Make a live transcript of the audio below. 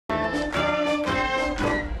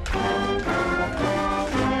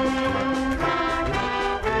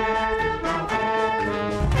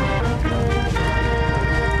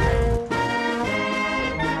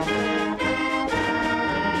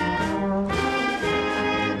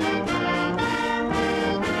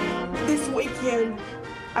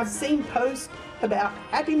I've seen posts about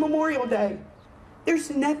Happy Memorial Day. There's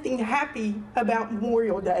nothing happy about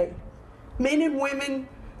Memorial Day. Men and women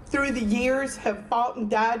through the years have fought and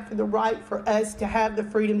died for the right for us to have the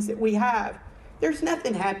freedoms that we have. There's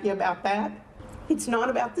nothing happy about that. It's not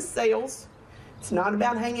about the sales. It's not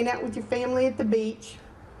about hanging out with your family at the beach.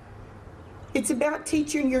 It's about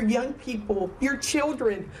teaching your young people, your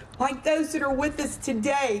children, like those that are with us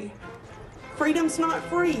today. Freedom's not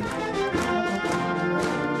free.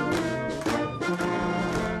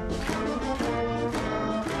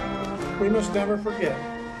 We must never forget.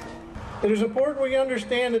 It is important we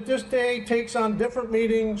understand that this day takes on different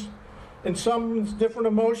meanings and summons different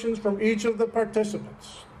emotions from each of the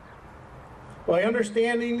participants. By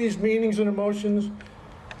understanding these meanings and emotions,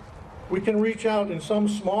 we can reach out in some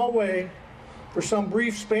small way for some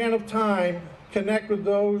brief span of time, connect with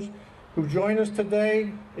those who join us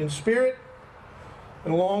today in spirit,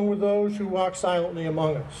 and along with those who walk silently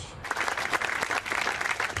among us.